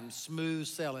 I am smooth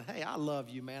sailing. Hey, I love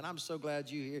you, man. I'm so glad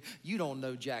you're here. You don't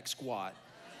know jack squat.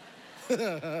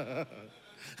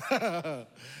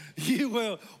 You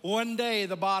will, one day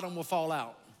the bottom will fall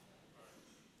out.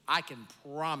 I can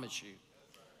promise you.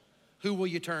 Who will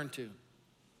you turn to?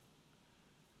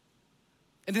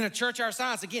 And in a church our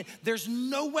size, again, there's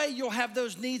no way you'll have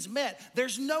those needs met.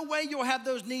 There's no way you'll have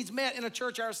those needs met in a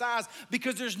church our size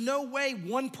because there's no way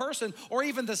one person or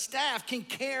even the staff can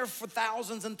care for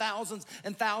thousands and thousands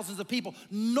and thousands of people.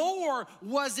 Nor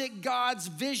was it God's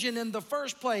vision in the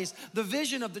first place. The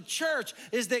vision of the church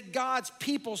is that God's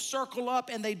people circle up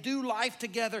and they do life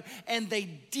together and they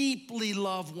deeply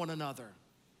love one another.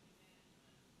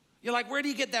 You're like, where do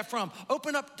you get that from?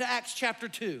 Open up to Acts chapter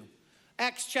 2.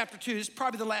 Acts chapter 2, this is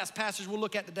probably the last passage we'll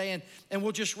look at today, and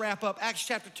we'll just wrap up. Acts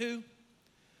chapter 2,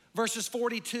 verses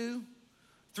 42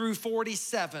 through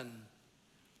 47.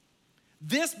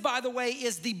 This, by the way,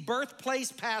 is the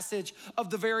birthplace passage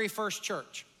of the very first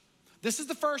church. This is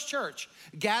the first church,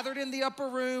 gathered in the upper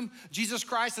room. Jesus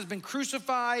Christ has been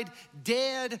crucified,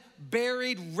 dead,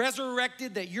 buried,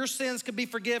 resurrected, that your sins could be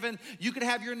forgiven. You could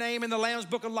have your name in the Lamb's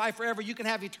Book of Life forever. You can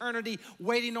have eternity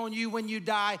waiting on you when you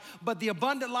die. But the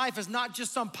abundant life is not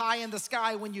just some pie in the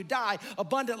sky when you die.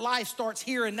 Abundant life starts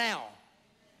here and now.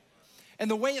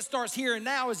 And the way it starts here and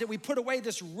now is that we put away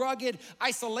this rugged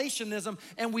isolationism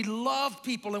and we love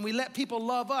people and we let people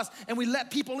love us and we let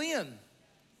people in.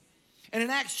 And in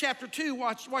Acts chapter 2,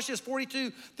 watch this,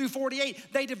 42 through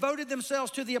 48, they devoted themselves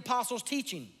to the apostles'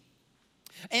 teaching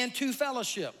and to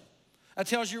fellowship. That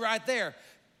tells you right there,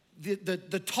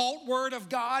 the taught word of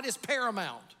God is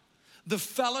paramount. The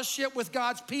fellowship with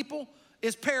God's people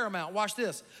is paramount. Watch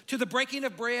this. To the breaking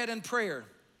of bread and prayer.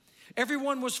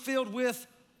 Everyone was filled with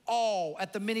awe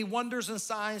at the many wonders and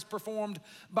signs performed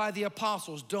by the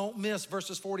apostles. Don't miss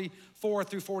verses 44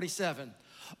 through 47.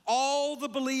 All the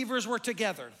believers were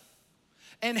together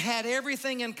and had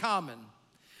everything in common.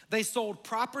 They sold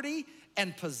property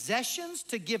and possessions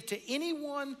to give to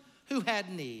anyone who had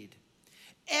need.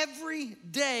 Every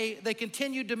day they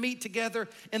continued to meet together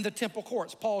in the temple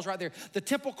courts. Paul's right there. The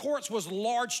temple courts was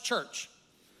large church.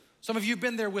 Some of you have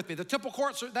been there with me. The temple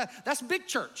courts, that's big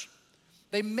church.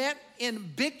 They met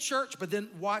in big church, but then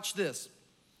watch this.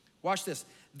 Watch this.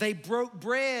 They broke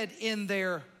bread in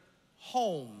their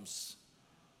homes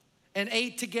and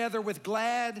ate together with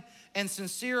glad and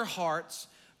sincere hearts,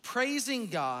 praising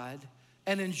God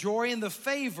and enjoying the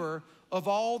favor of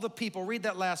all the people. Read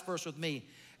that last verse with me.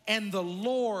 And the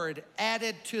Lord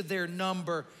added to their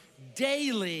number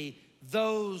daily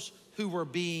those who were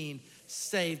being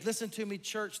saved. Listen to me,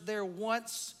 church. There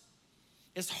once,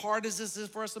 as hard as this is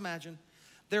for us to imagine,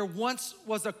 there once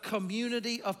was a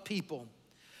community of people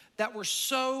that were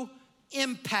so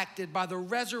impacted by the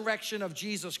resurrection of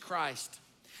Jesus Christ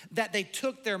that they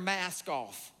took their mask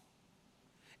off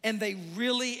and they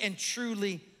really and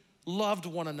truly loved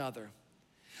one another.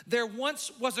 There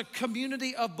once was a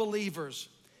community of believers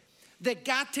that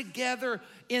got together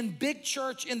in big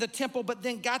church in the temple, but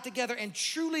then got together and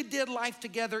truly did life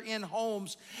together in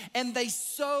homes. And they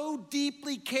so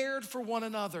deeply cared for one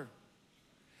another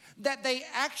that they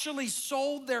actually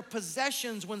sold their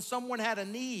possessions when someone had a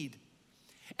need.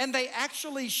 And they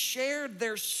actually shared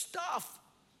their stuff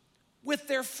with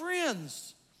their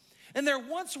friends. And there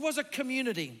once was a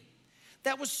community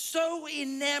that was so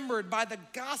enamored by the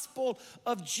gospel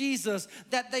of Jesus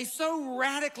that they so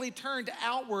radically turned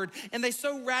outward and they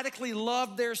so radically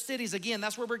loved their cities. Again,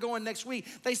 that's where we're going next week.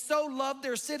 They so loved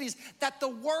their cities that the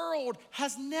world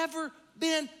has never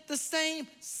been the same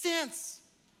since.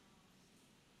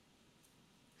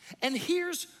 And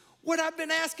here's what I've been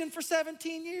asking for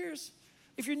 17 years.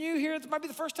 If you're new here, it might be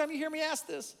the first time you hear me ask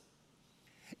this.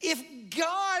 If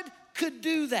God could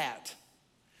do that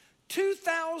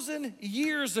 2,000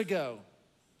 years ago,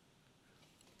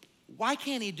 why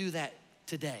can't he do that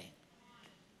today?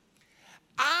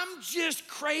 I'm just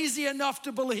crazy enough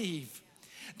to believe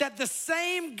that the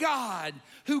same God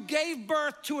who gave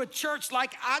birth to a church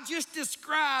like I just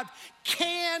described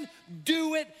can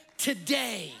do it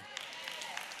today.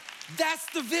 That's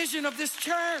the vision of this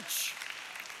church.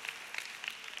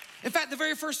 In fact, the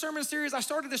very first sermon series I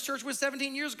started this church with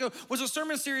 17 years ago was a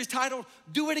sermon series titled,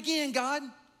 Do It Again, God.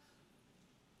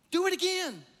 Do it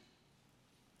again.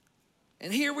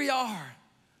 And here we are,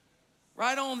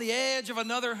 right on the edge of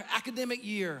another academic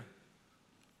year,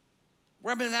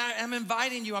 where I'm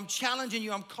inviting you, I'm challenging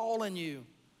you, I'm calling you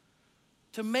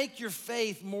to make your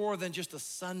faith more than just a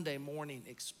Sunday morning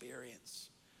experience.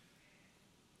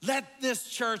 Let this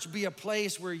church be a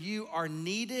place where you are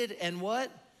needed and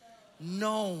what?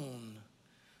 Known.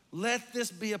 Let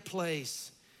this be a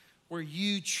place where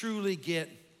you truly get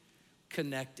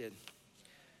connected.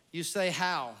 You say,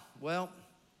 how? Well,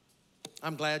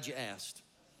 I'm glad you asked.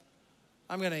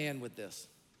 I'm going to end with this.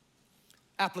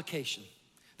 Application.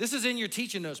 This is in your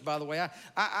teaching notes, by the way.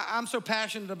 I'm so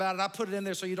passionate about it, I put it in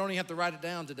there so you don't even have to write it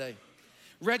down today.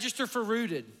 Register for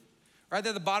Rooted, right there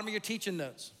at the bottom of your teaching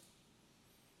notes.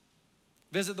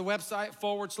 Visit the website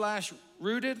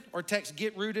 /rooted or text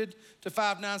Get Rooted to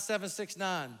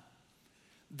 59769.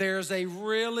 There's a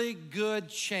really good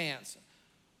chance,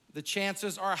 the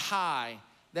chances are high,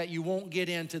 that you won't get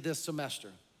into this semester.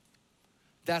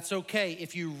 That's okay.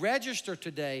 If you register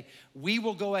today, we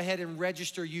will go ahead and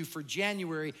register you for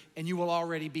January and you will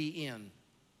already be in.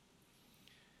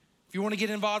 If you want to get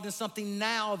involved in something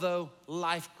now though,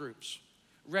 life groups.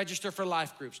 Register for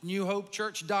life groups.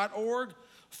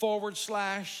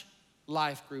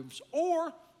 newhopechurch.org/life groups.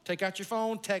 Or take out your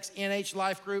phone, text NH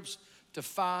Life Groups to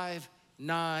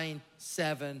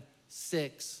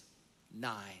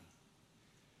 59769.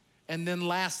 And then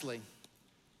lastly,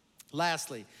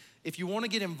 if you want to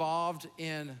get involved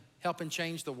in helping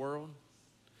change the world,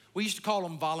 we used to call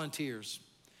them volunteers.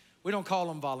 We don't call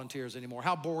them volunteers anymore.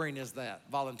 How boring is that,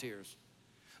 volunteers?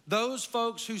 Those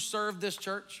folks who serve this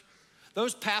church,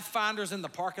 those pathfinders in the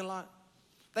parking lot,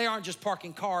 they aren't just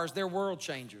parking cars, they're world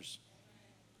changers.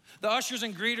 The ushers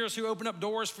and greeters who open up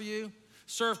doors for you,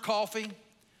 serve coffee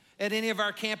at any of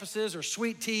our campuses or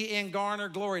sweet tea in Garner,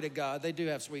 glory to God, they do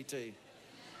have sweet tea.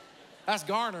 That's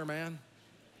Garner, man.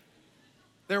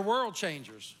 They're world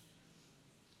changers.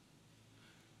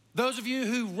 Those of you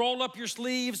who roll up your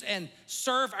sleeves and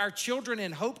serve our children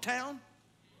in Hopetown,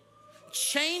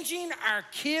 changing our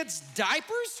kids'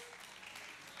 diapers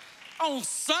on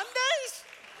Sundays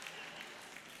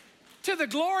to the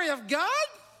glory of God,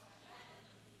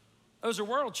 those are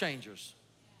world changers.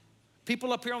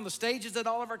 People up here on the stages at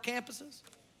all of our campuses,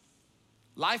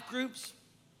 life groups,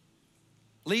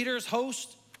 leaders,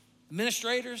 hosts,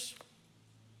 administrators,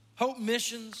 Hope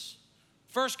Missions,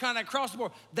 First Contact, across the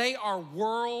board. They are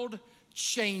world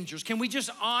changers. Can we just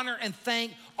honor and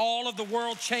thank all of the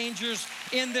world changers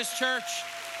in this church?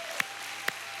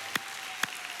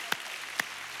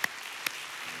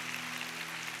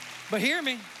 But hear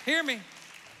me.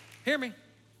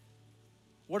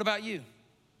 What about you?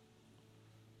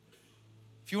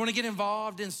 If you want to get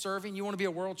involved in serving, you want to be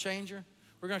a world changer,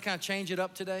 we're going to kind of change it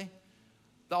up today.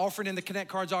 The offering and the Connect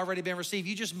card's already been received.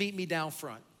 You just meet me down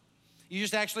front. You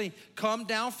just actually come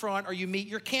down front, or you meet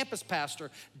your campus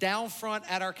pastor down front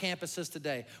at our campuses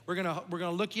today. We're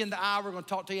gonna look you in the eye. We're gonna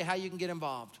talk to you how you can get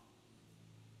involved.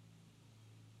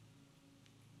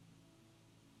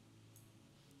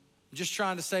 I'm just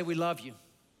trying to say we love you.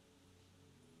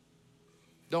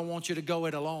 Don't want you to go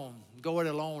it alone. Go it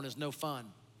alone is no fun.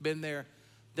 Been there,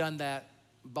 done that,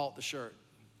 bought the shirt.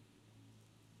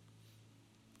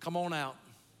 Come on out.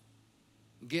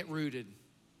 Get rooted.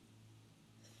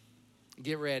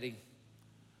 Get ready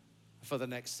for the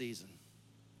next season.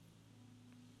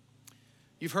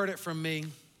 You've heard it from me.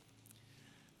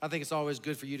 I think it's always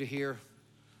good for you to hear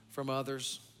from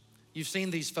others. You've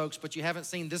seen these folks, but you haven't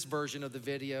seen this version of the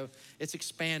video. It's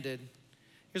expanded.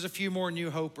 Here's a few more new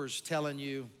hopers telling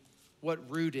you what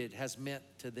Rooted has meant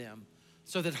to them,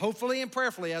 so that hopefully and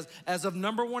prayerfully, as of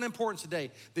number one importance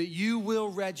today, that you will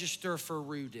register for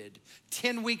Rooted.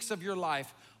 10 weeks of your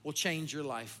life will change your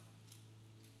life.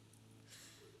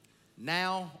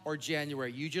 Now or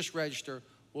January, you just register.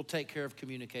 We'll take care of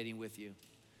communicating with you.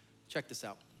 Check this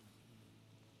out.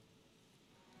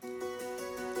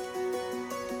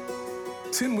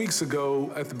 10 weeks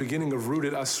ago, at the beginning of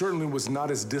Rooted, I certainly was not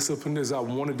as disciplined as I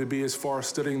wanted to be as far as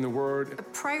studying the Word.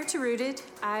 Prior to Rooted,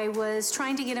 I was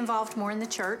trying to get involved more in the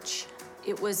church.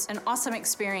 It was an awesome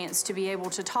experience to be able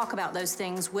to talk about those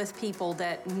things with people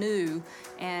that knew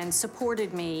and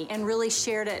supported me and really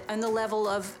shared it on the level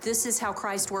of, this is how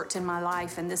Christ worked in my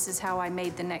life and this is how I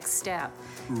made the next step.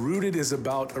 Rooted is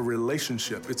about a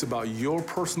relationship. It's about your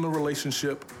personal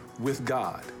relationship with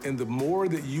God. And the more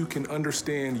that you can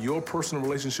understand your personal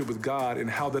relationship with God and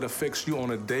how that affects you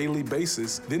on a daily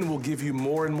basis, then it will give you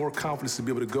more and more confidence to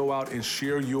be able to go out and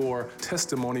share your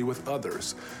testimony with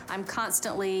others. I'm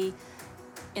constantly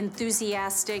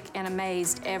enthusiastic and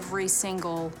amazed every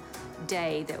single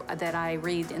day that I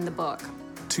read in the book.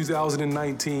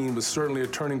 2019 was certainly a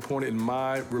turning point in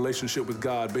my relationship with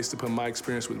God based upon my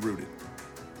experience with Rooted.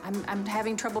 I'm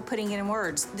having trouble putting it in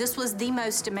words. This was the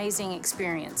most amazing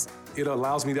experience. It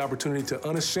allows me the opportunity to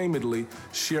unashamedly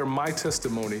share my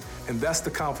testimony, and that's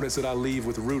the confidence that I leave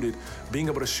with Rooted, being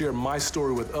able to share my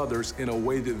story with others in a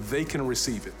way that they can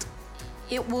receive it.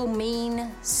 It will mean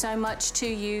so much to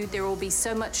you. There will be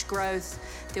so much growth.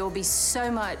 There will be so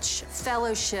much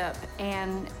fellowship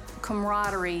and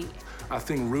camaraderie. I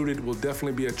think Rooted will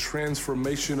definitely be a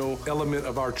transformational element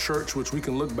of our church, which we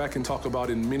can look back and talk about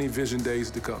in many vision days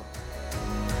to come.